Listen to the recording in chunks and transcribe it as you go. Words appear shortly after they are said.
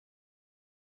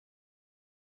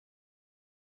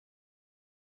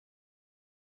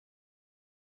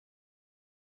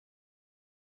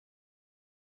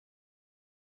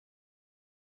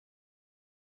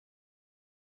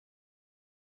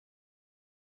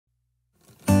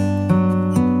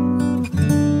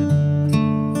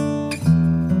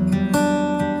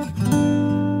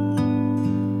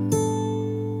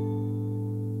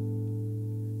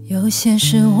些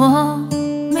事我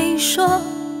没说，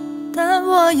但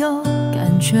我有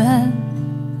感觉；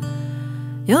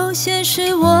有些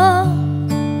事我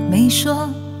没说，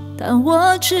但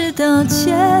我知道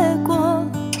结果；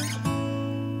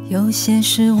有些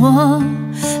事我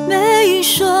没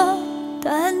说，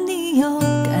但你有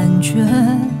感觉；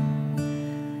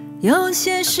有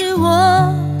些事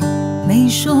我没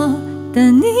说，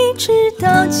但你知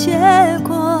道结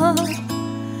果。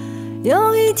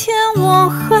有一天我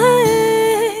会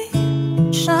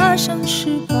插上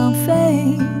翅膀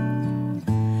飞，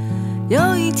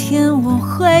有一天我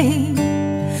会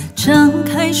张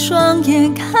开双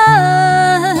眼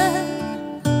看，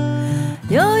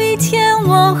有一天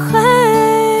我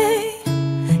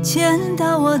会见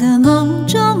到我的梦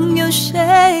中有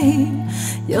谁，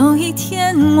有一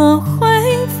天我会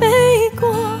飞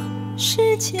过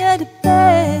世界的背。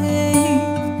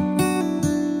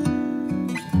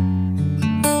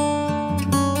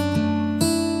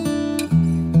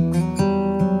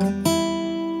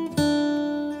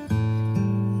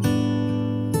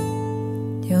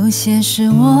有些事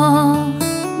我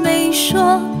没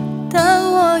说，但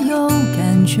我有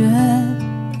感觉；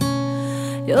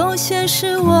有些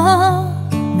事我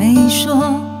没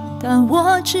说，但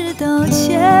我知道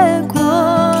结果；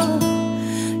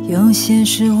有些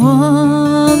事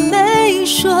我没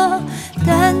说，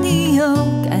但你有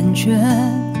感觉；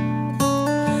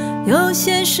有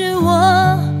些事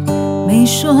我没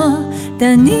说，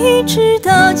但你知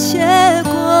道结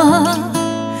果。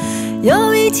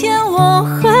有一天我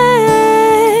会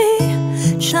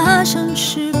插上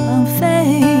翅膀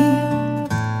飞，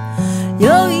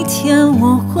有一天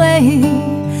我会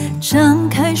张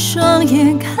开双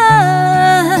眼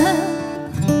看，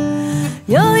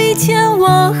有一天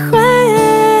我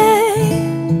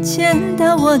会见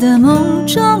到我的梦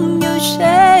中有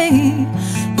谁，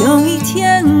有一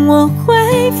天我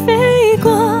会飞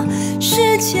过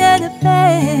世界的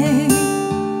背。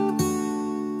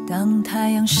当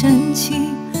太阳升起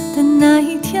的那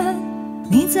一天，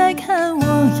你再看我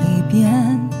一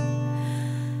遍，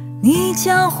你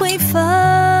将会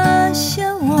发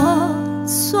现我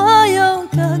所有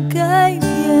的改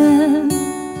变。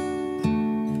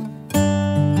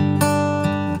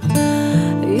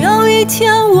有一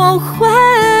天我会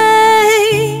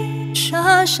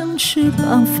插上翅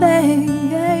膀飞，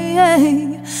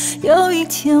有一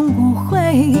天我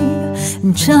会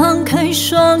张开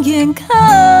双眼看，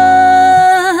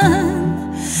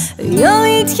有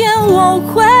一天我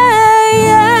会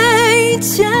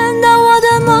见到我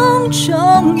的梦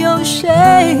中有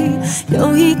谁，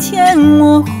有一天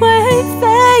我会飞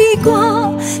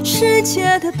过世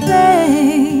界的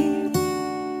背。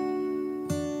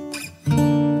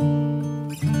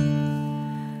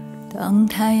当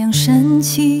太阳升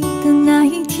起的那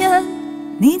一天，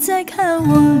你再看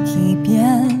我一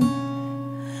遍，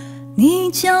你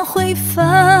将会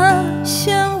发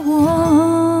现